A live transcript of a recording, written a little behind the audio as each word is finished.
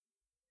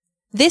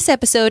This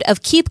episode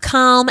of Keep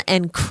Calm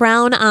and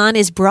Crown On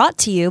is brought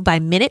to you by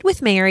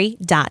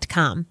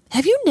MinuteWithMary.com.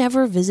 Have you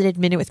never visited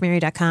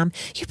MinuteWithMary.com?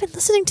 You've been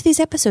listening to these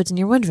episodes and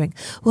you're wondering,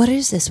 what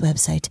is this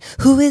website?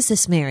 Who is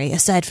this Mary,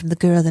 aside from the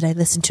girl that I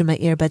listen to in my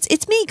earbuds?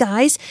 It's me,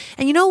 guys.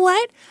 And you know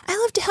what? I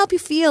love to help you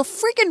feel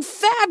freaking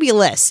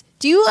fabulous.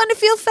 Do you want to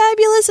feel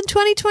fabulous in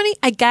 2020?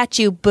 I got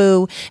you,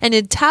 boo. And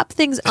to top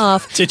things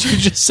off... Did you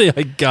just say,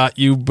 I got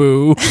you,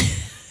 boo?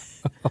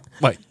 Oh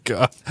my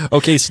God.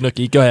 Okay,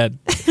 Snooki, go ahead.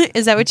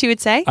 Is that what you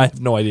would say? I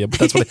have no idea, but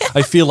that's what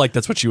I feel like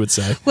that's what you would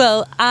say.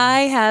 Well,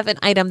 I have an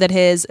item that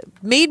has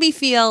made me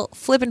feel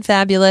flippin'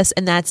 fabulous,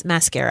 and that's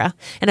mascara.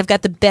 And I've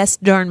got the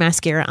best darn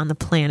mascara on the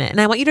planet,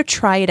 and I want you to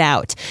try it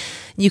out.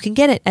 You can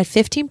get it at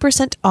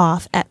 15%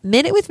 off at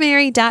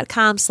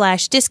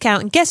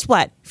minutewithmary.com/discount. And guess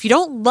what? If you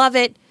don't love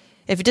it,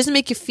 if it doesn't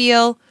make you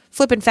feel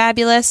flippin'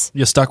 fabulous.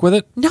 You stuck with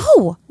it?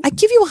 No. I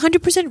give you a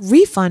 100%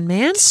 refund,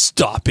 man.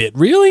 Stop it.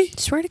 Really?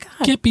 Swear to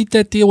God. Can't beat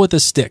that deal with a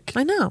stick.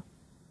 I know.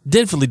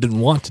 Definitely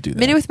didn't want to do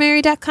that.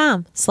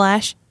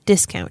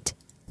 minutewithmary.com/discount.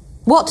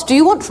 What do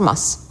you want from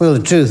us? Well, the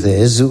truth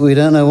is, we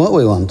don't know what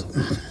we want.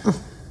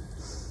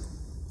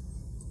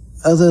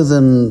 Other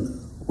than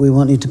we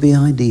want you to be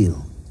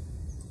ideal.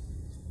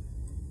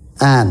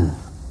 An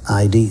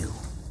ideal.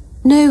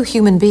 No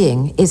human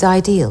being is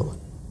ideal.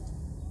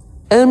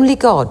 Only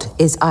God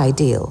is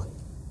ideal.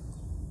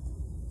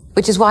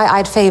 Which is why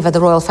I'd favour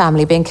the royal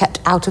family being kept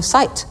out of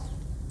sight,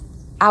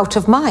 out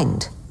of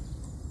mind,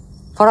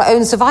 for our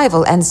own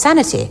survival and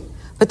sanity.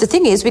 But the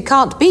thing is, we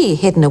can't be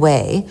hidden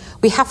away.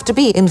 We have to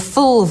be in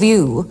full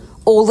view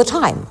all the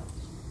time.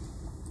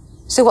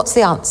 So what's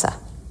the answer?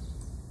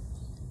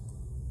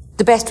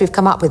 The best we've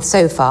come up with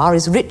so far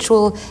is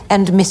ritual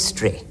and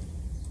mystery,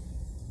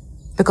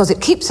 because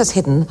it keeps us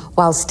hidden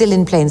while still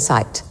in plain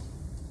sight.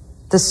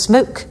 The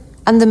smoke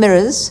and the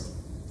mirrors,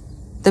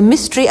 the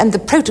mystery and the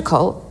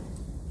protocol,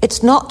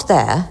 it's not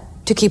there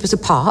to keep us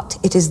apart,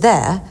 it is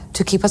there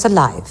to keep us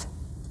alive.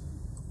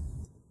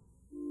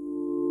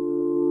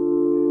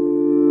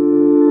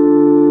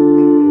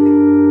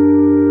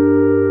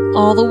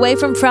 All the way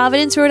from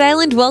Providence, Rhode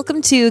Island,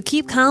 welcome to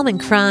Keep Calm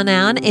and Crown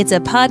On. It's a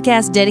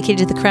podcast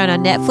dedicated to the Crown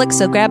on Netflix,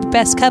 so grab a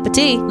best cup of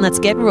tea and let's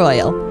get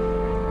royal.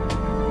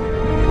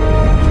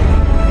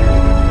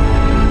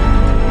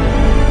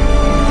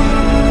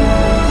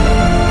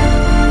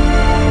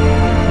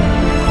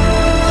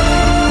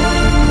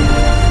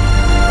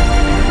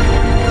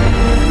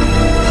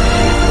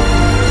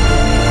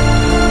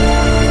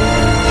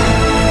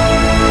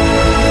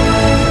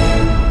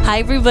 Hi,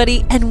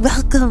 everybody, and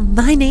welcome.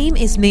 My name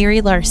is Mary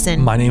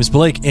Larson. My name's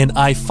Blake, and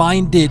I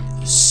find it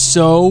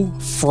so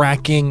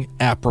fracking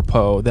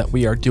apropos that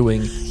we are doing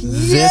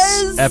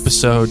this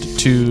episode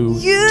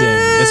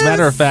today. As a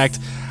matter of fact,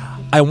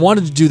 I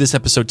wanted to do this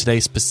episode today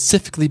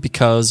specifically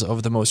because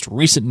of the most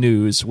recent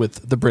news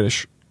with the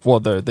British, well,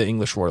 the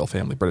English royal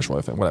family, British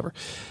royal family, whatever.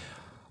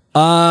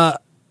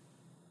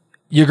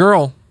 Your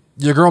girl,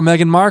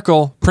 Meghan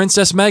Markle,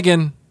 Princess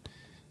Meghan,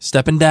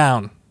 stepping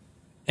down.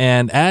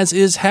 And as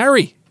is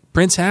Harry.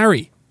 Prince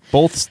Harry,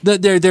 both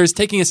there's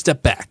taking a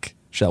step back,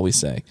 shall we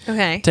say?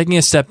 Okay, taking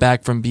a step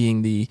back from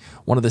being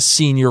one of the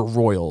senior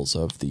royals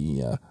of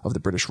the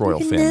British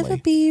royal family. Never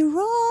be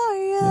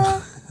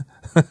royal.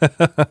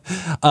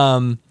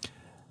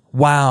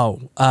 Wow,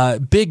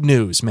 big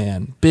news,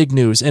 man, big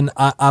news. And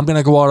I'm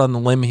gonna go out on the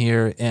limb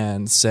here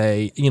and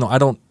say, I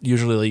don't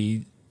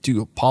usually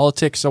do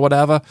politics or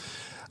whatever.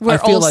 We're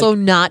also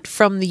not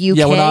from the UK.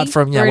 Yeah,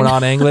 we're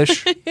not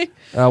English.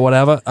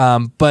 Whatever.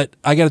 But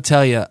I got to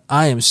tell you,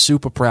 I am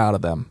super proud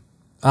of them.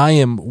 I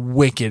am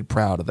wicked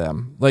proud of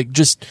them. I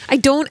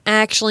don't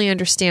actually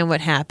understand what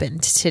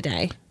happened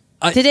today.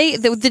 Today,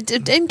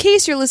 in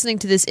case you're listening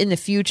to this in the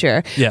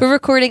future, we're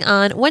recording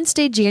on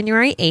Wednesday,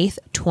 January 8th,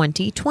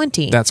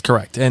 2020. That's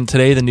correct. And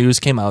today the news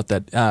came out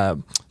that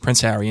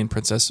Prince Harry and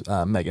Princess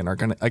Meghan are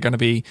going to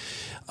be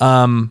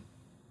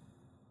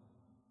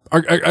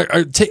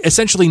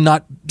essentially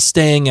not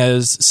staying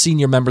as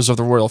senior members of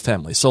the royal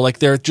family. So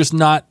they're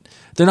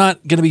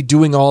not going to be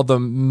doing all the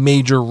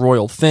major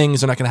royal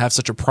things. They're not going to have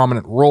such a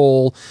prominent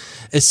role.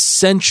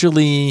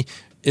 Essentially,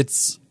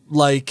 it's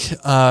like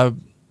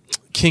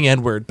King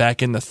Edward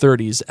back in the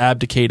 30s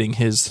abdicating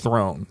his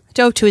throne.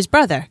 To his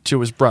brother.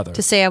 To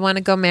say, I want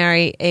to go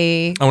marry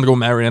an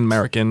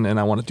American, and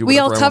I want to do We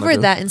whatever all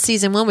covered that in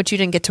season 1, which you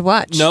didn't get to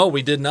watch. No,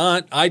 we did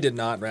not. I did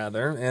not,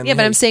 rather. And but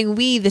I'm saying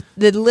we,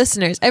 the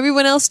listeners,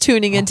 everyone else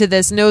tuning into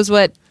this knows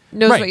what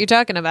you're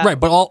talking about. Right,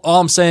 but all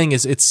I'm saying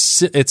is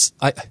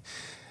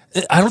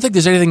I don't think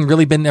there's anything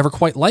really been ever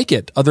quite like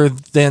it, other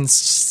than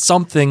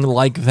something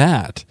like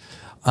that.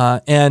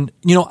 And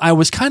I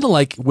was kind of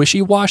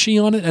wishy-washy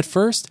on it at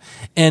first,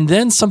 and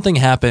then something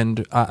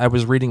happened. I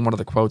was reading one of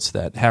the quotes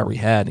that Harry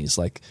had, and he's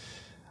like,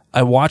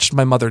 I watched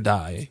my mother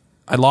die.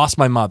 I lost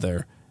my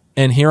mother,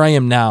 and here I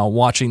am now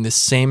watching the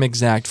same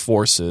exact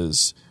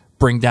forces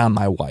bring down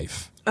my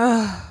wife.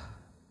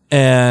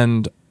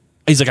 And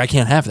he's like, I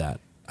can't have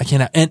that. I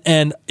can't have,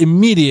 and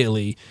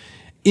immediately,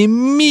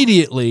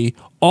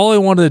 all I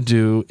wanted to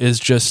do is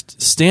just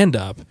stand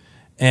up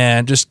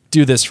and just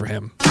do this for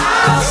him.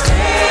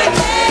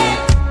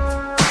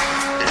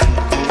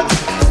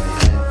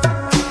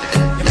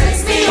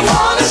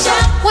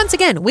 Once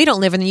again, we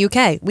don't live in the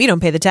UK. We don't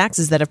pay the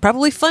taxes that have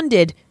probably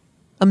funded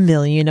a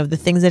million of the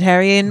things that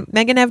Harry and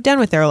Meghan have done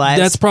with their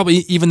lives. That's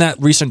probably even that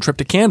recent trip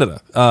to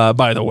Canada,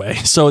 by the way.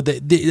 So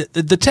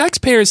the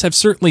taxpayers have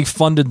certainly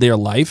funded their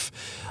life.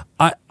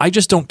 I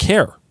just don't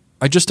care.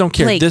 I just don't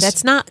care. Blake,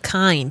 that's not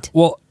kind.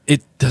 Well,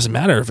 it doesn't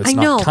matter if it's not kind.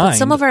 I know, but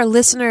some of our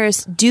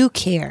listeners do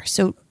care.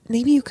 So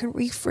maybe you can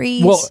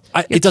rephrase. Well,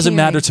 it doesn't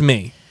matter to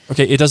me.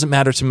 Okay, it doesn't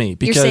matter to me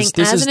because you're saying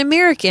this as an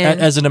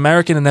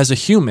American, and as a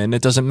human,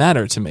 it doesn't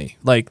matter to me.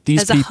 Like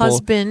these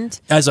people,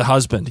 as a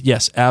husband,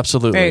 yes,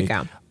 absolutely. There you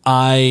go.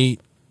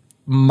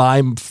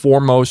 My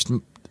foremost.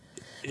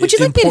 Would you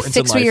like me to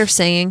fix what you're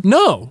saying?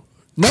 No,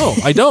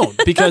 I don't,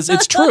 because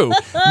it's true.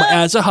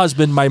 As a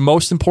husband, my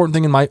most important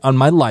thing in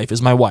my life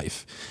is my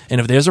wife, and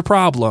if there's a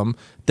problem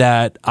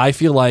that I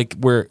feel like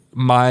where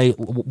my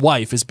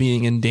wife is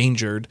being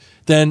endangered,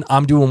 then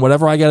I'm doing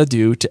whatever I got to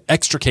do to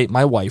extricate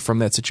my wife from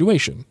that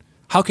situation.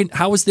 How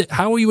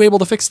are you able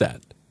to fix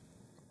that?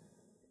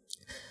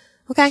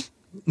 Okay.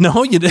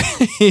 No, you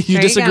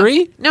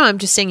disagree? No, I'm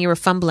just saying you were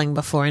fumbling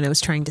before, and I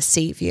was trying to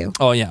save you.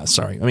 Oh yeah,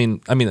 sorry. I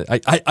mean,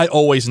 I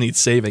always need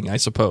saving, I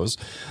suppose,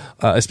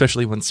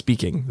 especially when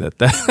speaking.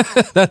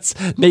 That's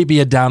maybe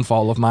a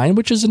downfall of mine,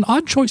 which is an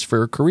odd choice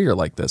for a career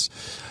like this.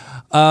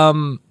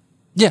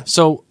 Yeah,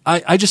 so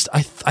I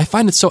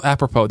find it so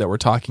apropos that we're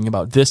talking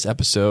about this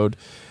episode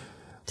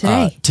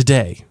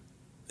today.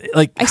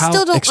 Like, I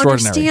still don't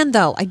understand,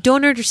 though. I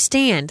don't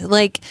understand.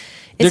 Like,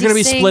 they're going to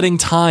be splitting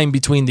time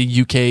between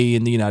the UK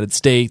and the United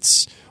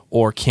States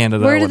or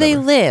Canada. Where do they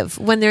live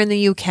when they're in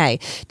the UK?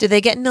 Do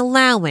they get an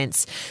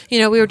allowance? You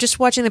know, we were just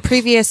watching the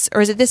previous, or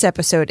is it this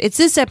episode? It's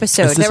this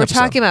episode that we're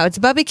talking about. It's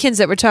Bubbikins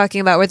that we're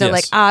talking about, where they're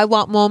like, I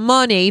want more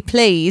money,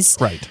 please.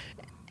 Right.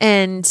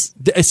 And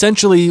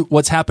essentially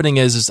what's happening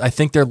is I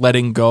think they're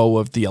letting go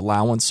of the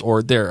allowance,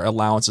 or their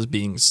allowance is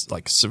being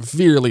like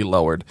severely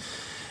lowered.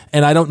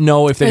 And I don't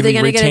know if they're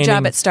going to get a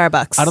job at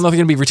Starbucks. I don't know if they're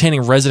going to be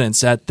retaining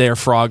residents at their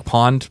Frog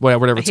Pond,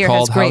 whatever it's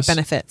called. It has great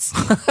benefits.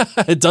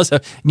 It does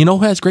have. You know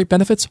who has great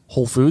benefits?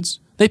 Whole Foods.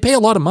 They pay a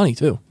lot of money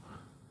too.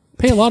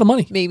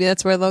 Maybe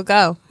that's where they'll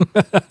go.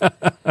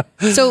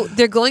 So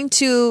they're going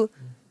to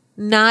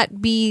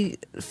not be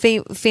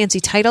fancy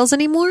titles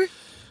anymore?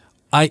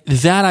 I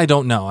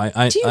don't know.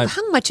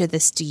 How much of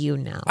this do you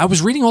know? I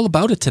was reading all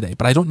about it today,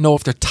 but I don't know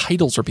if their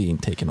titles are being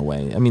taken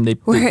away. I mean,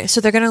 so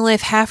they're going to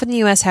live half in the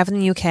U.S., half in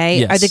the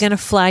U.K. Yes. Are they going to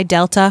fly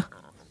Delta?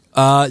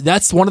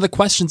 That's one of the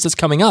questions that's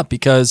coming up,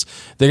 because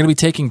they're going to be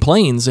taking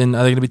planes, and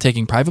are they going to be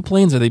taking private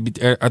planes? Are they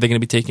going to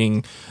be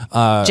taking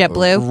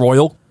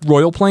JetBlue,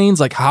 Royal planes?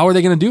 Like, how are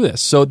they going to do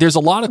this? So there's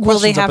a lot of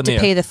questions. Will they have to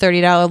pay the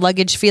 $30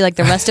 luggage fee like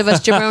the rest of us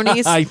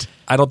jabronis?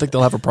 I don't think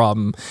they'll have a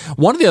problem.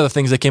 One of the other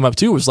things that came up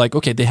too was like,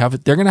 okay,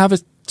 they're going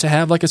to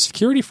have like a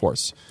security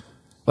force,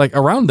 like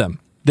around them.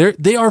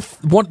 They are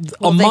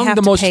among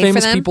the most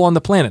famous people on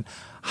the planet.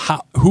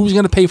 Who's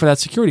going to pay for that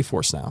security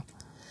force now?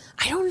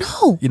 I don't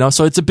know. You know,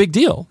 so it's a big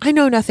deal. I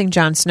know nothing,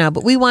 Jon Snow,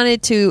 but we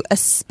wanted to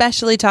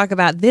especially talk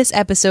about this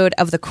episode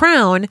of The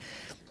Crown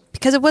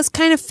because it was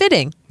kind of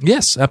fitting.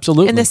 Yes,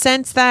 absolutely. In the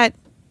sense that,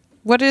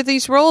 what are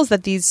these roles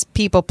that these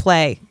people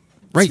play?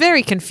 Right. It's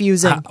very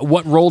confusing.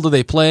 What role do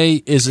they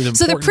play? Is it important?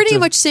 So they're pretty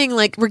much saying,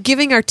 like, we're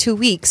giving our 2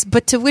 weeks,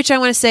 but to which I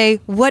want to say,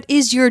 what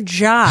is your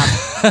job?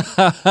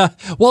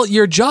 Well,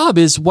 your job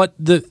is what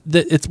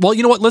it's. Well,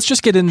 you know what? Let's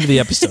just get into the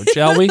episode,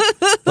 shall we?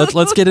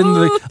 Let's get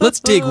into let's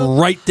dig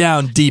right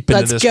down deep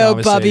into this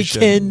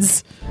conversation.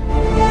 Let's go,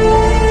 Bubbikins.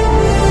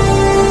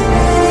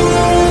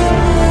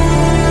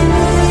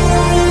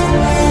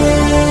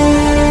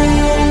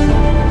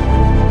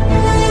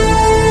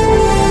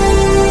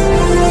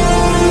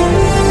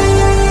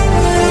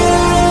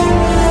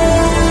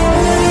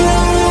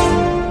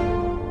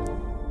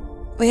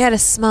 We had a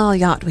small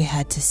yacht we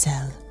had to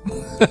sell.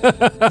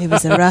 It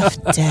was a rough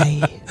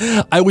day.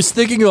 I was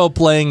thinking about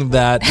playing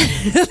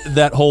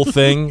that whole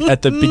thing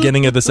at the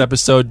beginning of this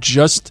episode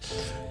just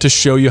to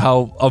show you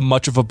how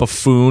much of a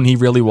buffoon he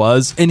really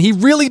was. And he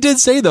really did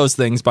say those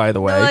things, by the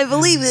way. No, I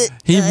believe it.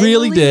 He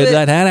really did.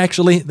 That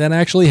actually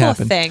Poor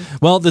happened. Thing.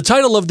 Well, the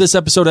title of this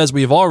episode, as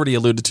we've already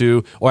alluded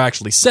to, or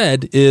actually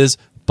said, is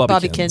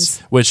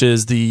Bubbikins, which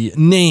is the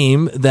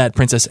name that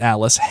Princess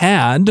Alice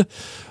had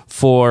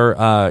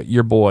for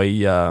your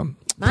boy.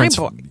 My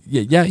boy.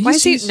 Yeah. Why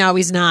is he? No,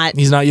 he's not.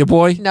 He's not your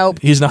boy? Nope.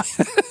 He's not.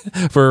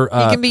 He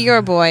can be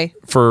your boy.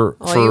 For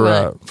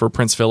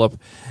Prince Philip.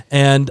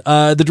 And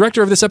the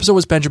director of this episode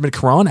was Benjamin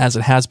Caron, as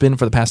it has been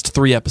for the past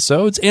 3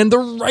 episodes. And the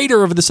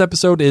writer of this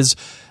episode is,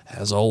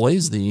 as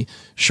always, the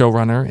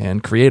showrunner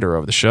and creator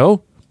of the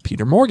show,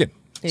 Peter Morgan.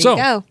 There you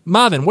go.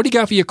 Marvin, what do you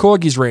got for your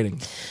Corgis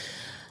rating?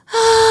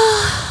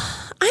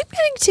 I'm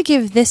going to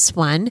give this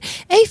one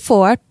a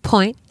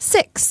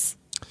 4.6.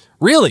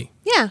 Really?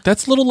 Yeah.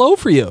 That's a little low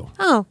for you.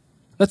 Oh.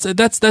 That's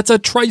a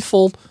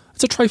trifle.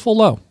 It's a trifle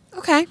low.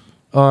 Okay.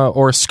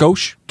 Or a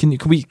skosh. Can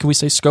we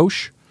say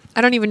skosh?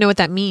 I don't even know what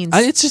that means.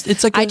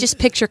 It's like I just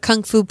picture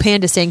Kung Fu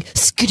Panda saying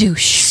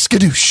skadoosh.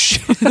 Skadoosh.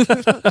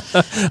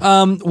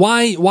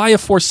 Why a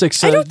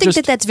 4.6? I don't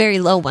think that's very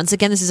low. Once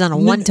again, this is on a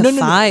 1 to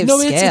 5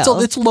 scale.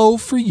 It's low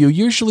for you.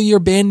 Usually you're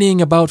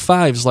bandying about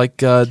 5s,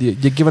 like you're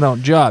giving out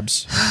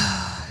jobs.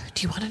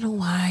 Do you want to know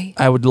why?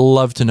 I would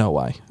love to know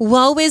why.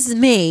 Woe is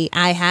me.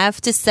 I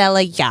have to sell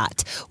a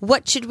yacht.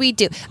 What should we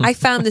do? I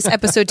found this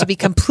episode to be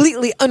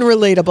completely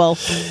unrelatable,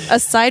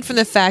 aside from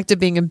the fact of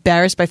being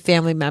embarrassed by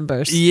family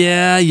members.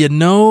 Yeah, I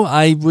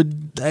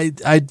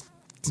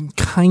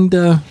kind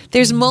of...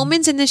 There's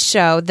moments in this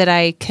show that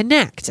I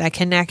connect. I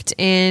connect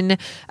in...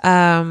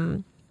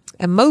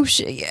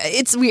 emotion.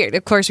 It's weird.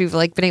 Of course, we've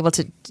been able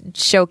to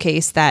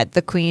showcase that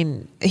the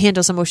Queen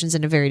handles emotions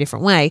in a very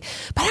different way.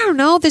 But I don't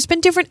know. There's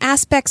been different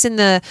aspects in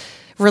the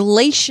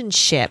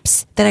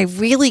relationships that I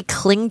really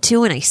cling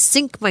to, and I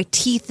sink my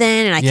teeth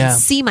in, and I can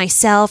see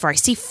myself, or I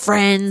see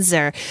friends,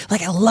 or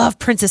I love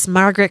Princess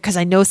Margaret because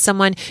I know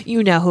someone.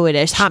 You know who it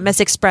is. Hot Mess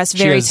Express.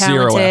 Very she has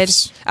talented. 0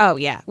 Fs. Oh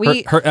yeah,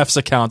 her F's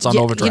accounts on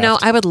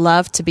overdraft. I would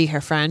love to be her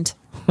friend.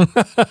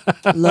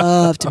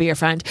 Love to be her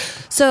friend.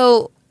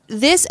 So.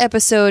 This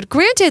episode,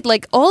 granted,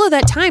 all of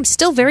that time,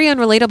 still very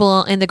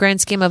unrelatable in the grand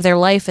scheme of their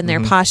life and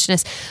their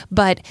poshness.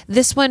 But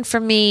this one,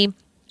 for me,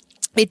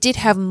 it did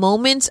have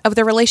moments of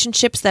the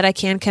relationships that I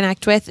can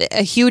connect with.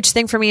 A huge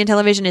thing for me in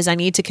television is I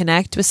need to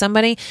connect with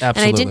somebody.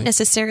 Absolutely. And I didn't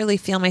necessarily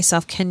feel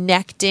myself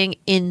connecting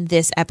in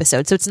this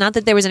episode. So it's not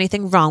that there was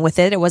anything wrong with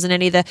it. It wasn't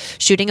any of the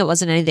shooting. It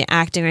wasn't any of the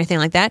acting or anything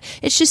like that.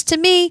 It's just, to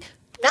me,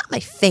 not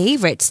my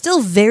favorite.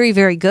 Still very,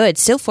 very good.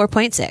 Still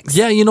 4.6.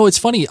 Yeah, it's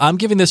funny. I'm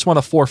giving this one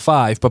a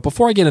 4.5, but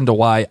before I get into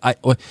why,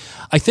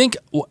 I think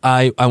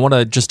I want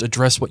to just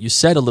address what you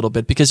said a little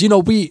bit, because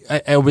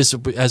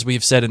as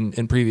we've said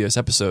in previous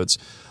episodes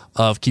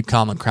of Keep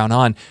Calm and Crown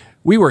On,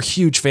 we were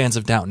huge fans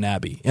of Downton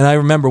Abbey, and I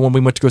remember when we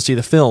went to go see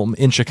the film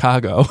in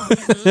Chicago,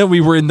 we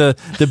were in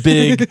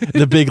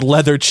the big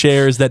leather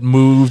chairs that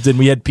moved, and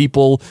we had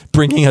people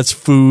bringing us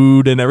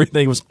food and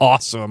everything. It was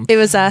awesome. It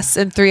was us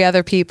and 3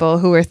 other people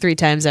who were 3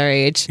 times our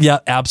age.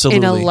 Yeah, absolutely.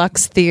 In a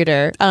Lux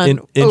Theater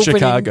on in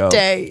Chicago.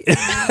 Day.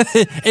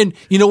 And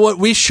you know what?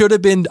 We should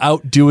have been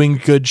out doing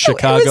good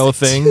Chicago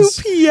things.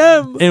 2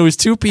 p.m. And it was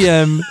 2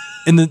 p.m.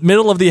 in the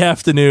middle of the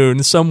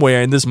afternoon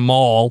somewhere in this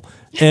mall,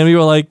 and we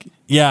were like,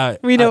 yeah,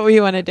 we know what we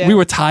want to do. We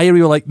were tired.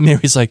 We were like,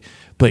 Mary's like,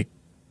 Blake,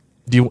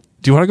 do you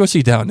want to go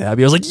see Downton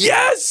Abbey? I was like,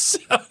 yes.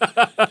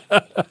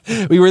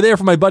 We were there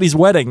for my buddy's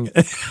wedding.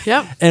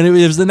 Yep. And it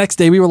was the next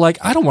day. We were like,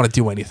 I don't want to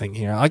do anything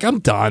here. I'm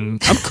done.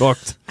 I'm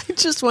cooked. I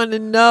just want to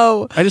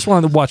know. I just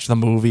wanted to watch the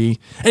movie.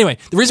 Anyway,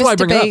 the reason why I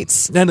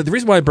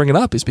bring it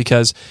up is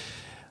because,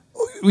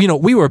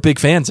 we were big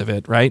fans of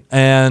it, right?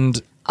 And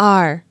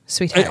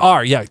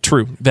sweetheart. Yeah,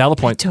 true. Valid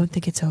point. I don't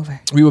think it's over.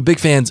 We were big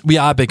fans. We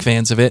are big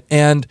fans of it.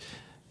 And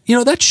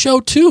that show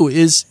too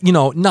is,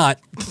 not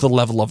the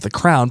level of The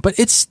Crown, but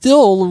it's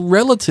still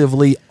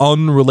relatively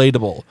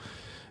unrelatable.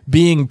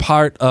 Being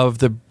part of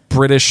the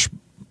British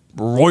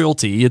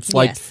royalty, it's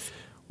like,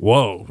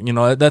 whoa,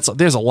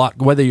 there's a lot,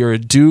 whether you're a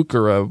duke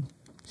or a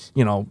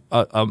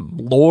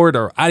lord,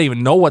 or I don't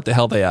even know what the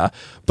hell they are,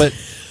 but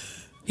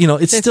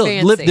it's still,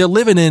 they're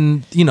living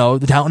in,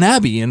 the Downton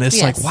Abbey, and it's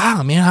like,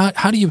 wow, man,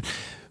 how do you,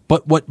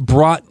 but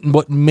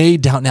what made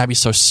Downton Abbey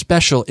so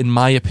special, in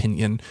my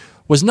opinion,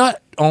 was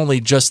not only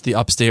just the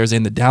upstairs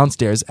and the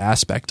downstairs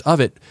aspect of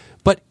it,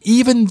 but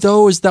even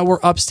those that were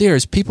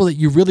upstairs, people that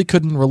you really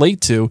couldn't relate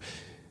to,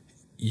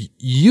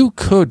 you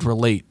could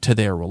relate to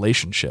their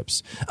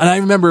relationships. And I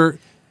remember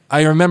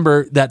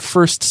that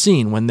first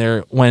scene when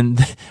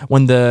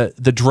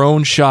the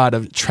drone shot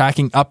of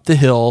tracking up the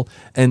hill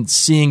and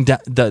seeing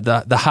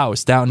the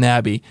house, Downton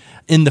Abbey,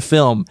 in the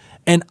film,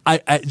 and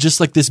I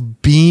just like this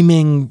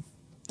beaming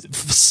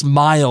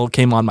smile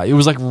came on it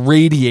was like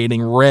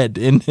radiating red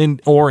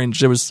and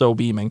orange. It was so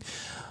beaming.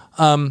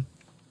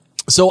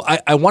 So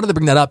I wanted to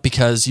bring that up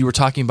because you were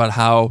talking about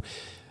how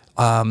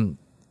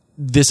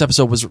this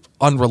episode was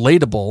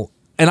unrelatable,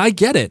 and I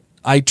get it.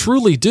 I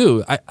truly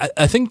do.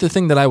 I think the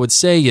thing that I would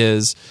say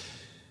is,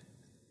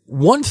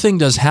 one thing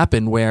does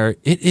happen where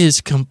it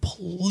is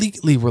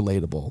completely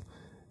relatable,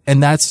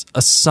 and that's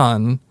a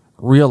son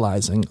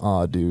realizing,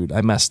 oh dude,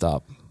 I messed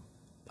up,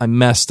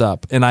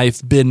 and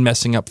I've been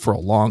messing up for a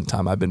long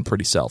time. I've been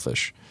pretty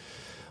selfish.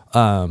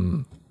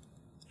 And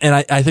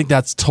I think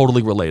that's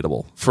totally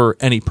relatable for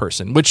any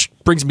person, which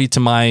brings me to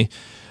my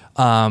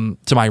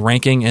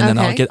ranking, and then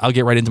I'll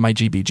get right into my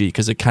GBG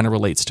because it kind of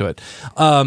relates to it.